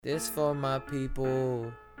This for my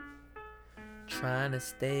people trying to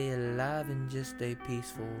stay alive and just stay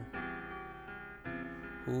peaceful.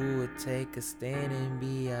 Who would take a stand and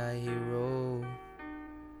be our hero?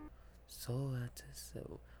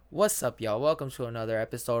 What's up, y'all? Welcome to another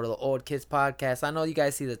episode of the Old Kids Podcast. I know you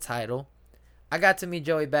guys see the title. I got to meet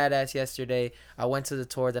Joey Badass yesterday. I went to the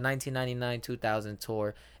tour, the 1999-2000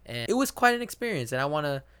 tour, and it was quite an experience. And I want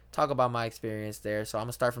to talk about my experience there. So I'm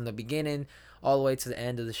gonna start from the beginning all the way to the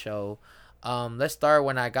end of the show. Let's start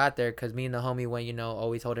when I got there, cause me and the homie went,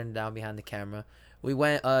 always holding it down behind the camera. We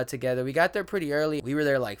went together. We got there pretty early. We were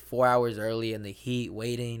there like 4 hours early in the heat,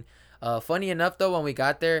 waiting. Funny enough though, when we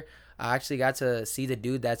got there, I actually got to see the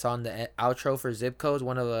dude that's on the outro for Zip Codes,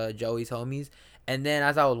 one of Joey's homies. And then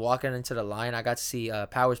as I was walking into the line, I got to see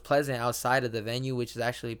Powers Pleasant outside of the venue, which is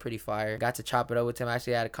actually pretty fire. Got to chop it up with him. I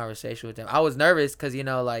actually had a conversation with him. I was nervous because,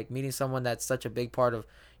 like meeting someone that's such a big part of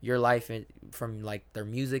your life and from like their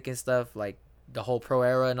music and stuff, like the whole pro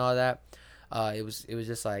era and all that. It was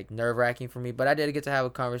just like nerve wracking for me. But I did get to have a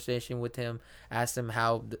conversation with him, asked him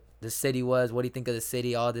how the city was, what do you think of the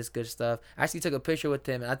city, all this good stuff. I actually took a picture with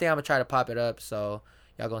him, and I think I'm going to try to pop it up. So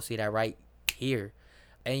y'all going to see that right here.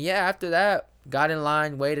 And yeah, after that, got in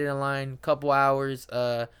line, waited in line, couple hours.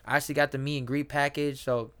 I actually got the meet and greet package,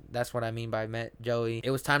 so that's what I mean by met Joey.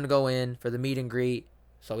 It was time to go in for the meet and greet,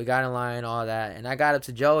 so we got in line, all that, and I got up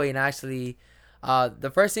to Joey, and actually,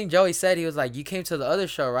 the first thing Joey said, he was like, "You came to the other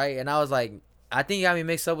show, right?" And I was like, "I think you got me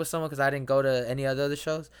mixed up with someone because I didn't go to any other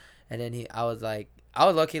shows." And then I was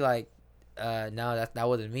lucky, like, no, that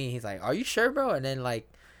wasn't me. He's like, "Are you sure, bro?" And then like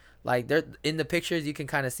they're in the pictures, you can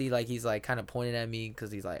kind of see like he's like kind of pointing at me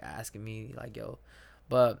because he's like asking me like, yo.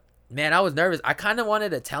 But man, I was nervous. I kind of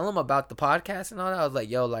wanted to tell him about the podcast and all that. I was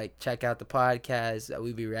like, yo, like check out the podcast.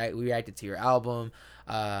 We reacted to your album.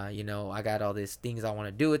 I got all these things I want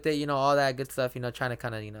to do with it. All that good stuff. Trying to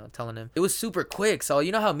kind of telling him. It was super quick. So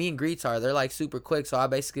you know how meet and greets are. They're like super quick. So I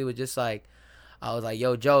basically was just like, I was like,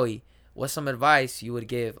 yo, Joey, what's some advice you would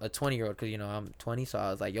give a 20-year-old? Because I'm 20, so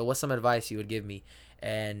I was like, yo, what's some advice you would give me?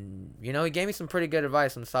 And he gave me some pretty good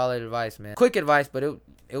advice, some solid advice, man. Quick advice, but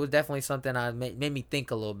it was definitely something made me think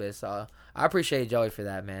a little bit. So I appreciate Joey for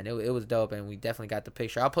that, man. It was dope, and we definitely got the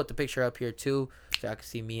picture. I'll put the picture up here too, so I can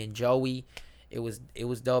see me and Joey. It was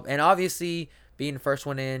dope, and obviously being the first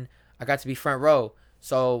one in, I got to be front row.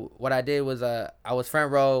 So what I did was I was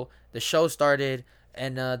front row. The show started,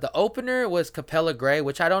 and the opener was Capella Gray,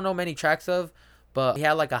 which I don't know many tracks of, but he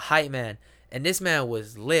had like a hype man. And this man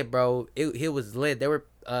was lit, bro. It was lit. They were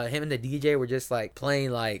him and the DJ were just like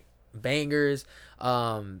playing like bangers,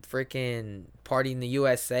 freaking Party in the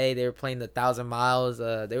USA. They were playing the 1,000 Miles.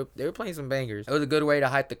 They were playing some bangers. It was a good way to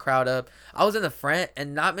hype the crowd up. I was in the front,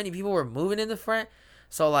 and not many people were moving in the front.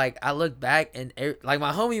 So like I looked back, and like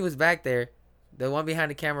my homie was back there, the one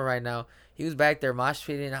behind the camera right now. He was back there mosh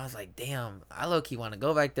pitting, and I was like, damn, I low-key want to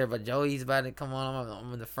go back there, but Joey's about to come on.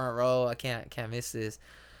 I'm in the front row. I can't miss this.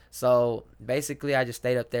 So basically, I just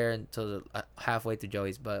stayed up there until halfway through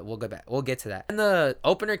Joey's, but we'll go back. We'll get to that. And the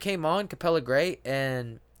opener came on, Capella Gray,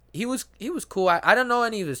 and he was cool. I don't know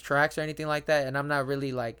any of his tracks or anything like that, and I'm not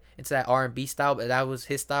really like into that R&B style, but that was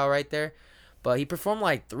his style right there. But he performed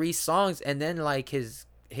like 3 songs, and then like his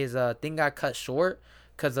thing got cut short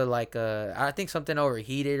because of like I think something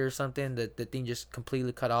overheated or something. The thing just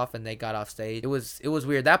completely cut off, and they got off stage. It was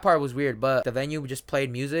weird. That part was weird, but the venue just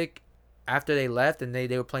played music after they left, and they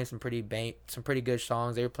were playing some pretty good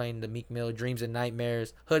songs. They were playing the Meek Mill Dreams and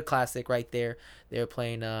Nightmares, hood classic right there. They were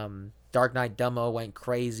playing Dark Knight Demo, went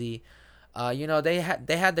crazy. They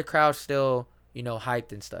had the crowd still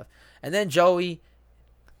hyped and stuff. And then Joey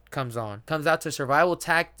comes out to Survival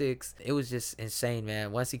Tactics. It was just insane,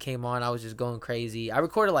 man. Once he came on, I was just going crazy. I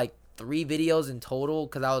recorded like 3 videos in total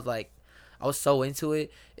because I was so into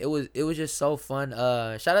it. It was just so fun.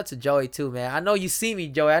 Shout out to Joey too, man. I know you see me,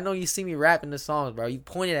 Joey. I know you see me rapping the songs, bro. You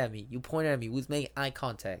pointed at me. We was making eye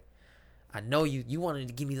contact. I know you wanted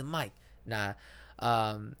to give me the mic. Nah.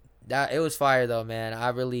 That it was fire though, man.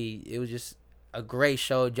 It was just a great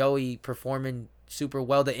show. Joey performing super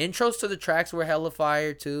well. The intros to the tracks were hella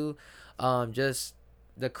fire too. Just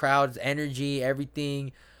the crowd's energy,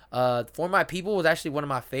 everything. For My People was actually one of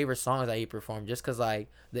my favorite songs that he performed, just because like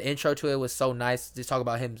the intro to it was so nice. Just talk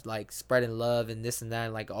about him like spreading love and this and that,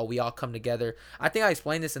 and like, oh, we all come together. I think I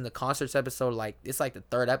explained this in the concerts episode. Like it's like the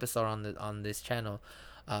 3rd episode on this channel.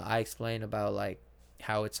 I explained about like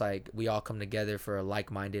how it's like we all come together for a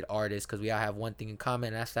like-minded artist because we all have one thing in common,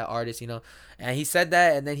 and that's that artist. And he said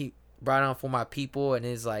that, and then he brought on For My People, and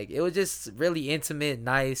it's like it was just really intimate,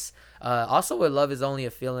 nice. Also with Love Is Only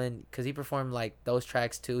a Feeling, because he performed like those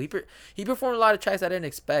tracks too. He performed a lot of tracks I didn't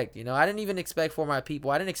expect. I didn't even expect For My People.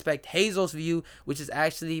 I didn't expect Hazel's View, which is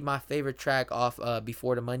actually my favorite track off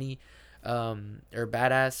Before the Money, or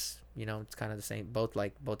Badass. It's kind of the same, both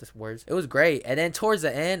the words. It was great. And then towards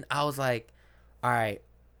the end, I was like, all right,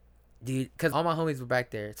 dude, because all my homies were back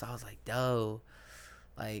there, so I was like, dope.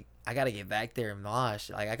 Like, I gotta get back there and mosh.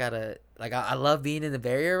 Like, I love being in the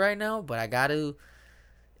barrier right now, but I gotta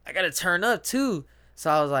turn up too. So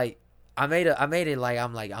I was like, I made it like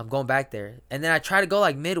I'm going back there. And then I tried to go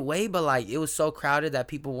like midway, but like it was so crowded that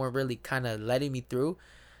people weren't really kind of letting me through.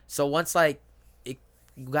 So once like it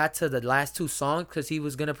got to the last two songs, because he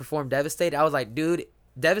was gonna perform Devastated, I was like, dude,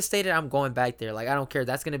 Devastated, I'm going back there. Like, I don't care.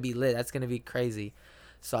 That's gonna be lit. That's gonna be crazy.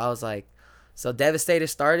 So I was like, so Devastated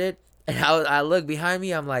started, and I look behind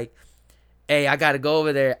me. I'm like, hey, I gotta go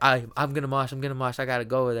over there. I'm gonna mosh. I gotta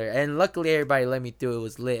go over there. And luckily, everybody let me through. It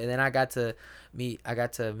was lit. And then I got to meet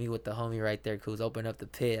with the homie right there, who's opened up the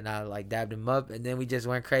pit, and I like dabbed him up, and then we just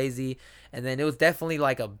went crazy. And then it was definitely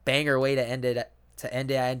like a banger way to end it.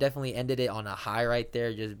 I definitely ended it on a high right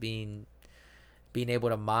there, just being able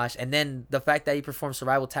to mosh. And then the fact that he performed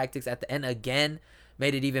Survival Tactics at the end again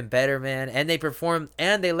made it even better, man. And they performed,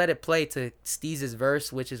 and they let it play to Steez's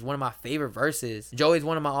verse, which is one of my favorite verses. Joey's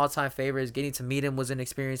one of my all-time favorites. Getting to meet him was an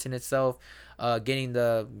experience in itself. Getting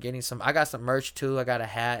some, I got some merch too. I got a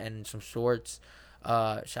hat and some shorts.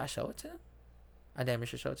 Should I show it to them? I damn near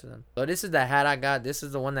should show it to them. So this is the hat I got. This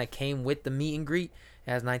is the one that came with the meet and greet. It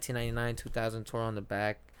has 1999-2000 tour on the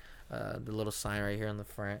back. The little sign right here on the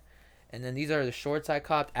front. And then these are the shorts I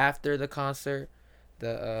copped after the concert.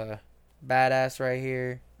 The Badass right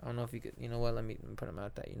here. I don't know if you could, let me put them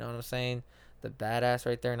out that. You know what I'm saying? The Badass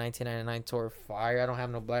right there, 1999 tour, fire. I don't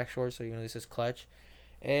have no black shorts, so this is clutch.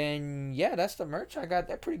 And yeah, that's the merch I got.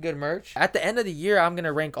 That pretty good merch. At the end of the year, I'm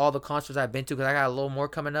gonna rank all the concerts I've been to, because I got a little more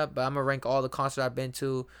coming up. But I'm gonna rank all the concerts I've been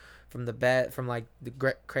to, from like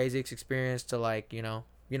the Crazy experience to like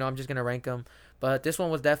I'm just gonna rank them. But this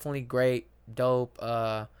one was definitely great, dope.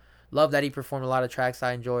 Love that he performed a lot of tracks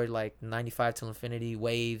I enjoyed, like 95 Till Infinity,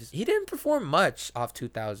 Waves. He didn't perform much off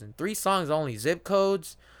 2000. 3 songs only. Zip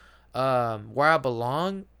Codes, Where I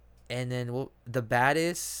Belong, and then The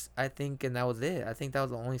Baddest, I think, and that was it. I think that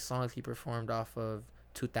was the only songs he performed off of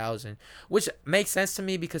 2000, which makes sense to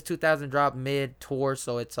me because 2000 dropped mid-tour,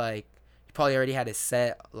 so it's like he probably already had his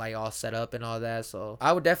set, like, all set up and all that. So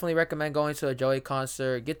I would definitely recommend going to a Joey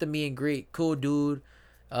concert. Get the meet and greet. Cool dude.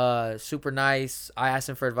 Super nice. I asked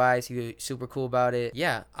him for advice. He was super cool about it.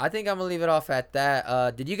 Yeah, I think I'm gonna leave it off at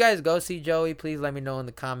that. Did you guys go see Joey? Please let me know in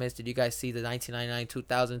the comments. Did you guys see the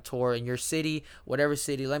 1999-2000 tour in your city, whatever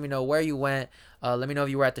city? Let me know where you went. Let me know if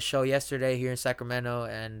you were at the show yesterday here in Sacramento.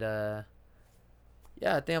 And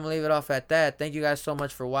yeah, I think I'm gonna leave it off at that. Thank you guys so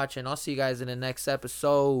much for watching. I'll see you guys in the next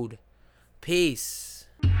episode. Peace.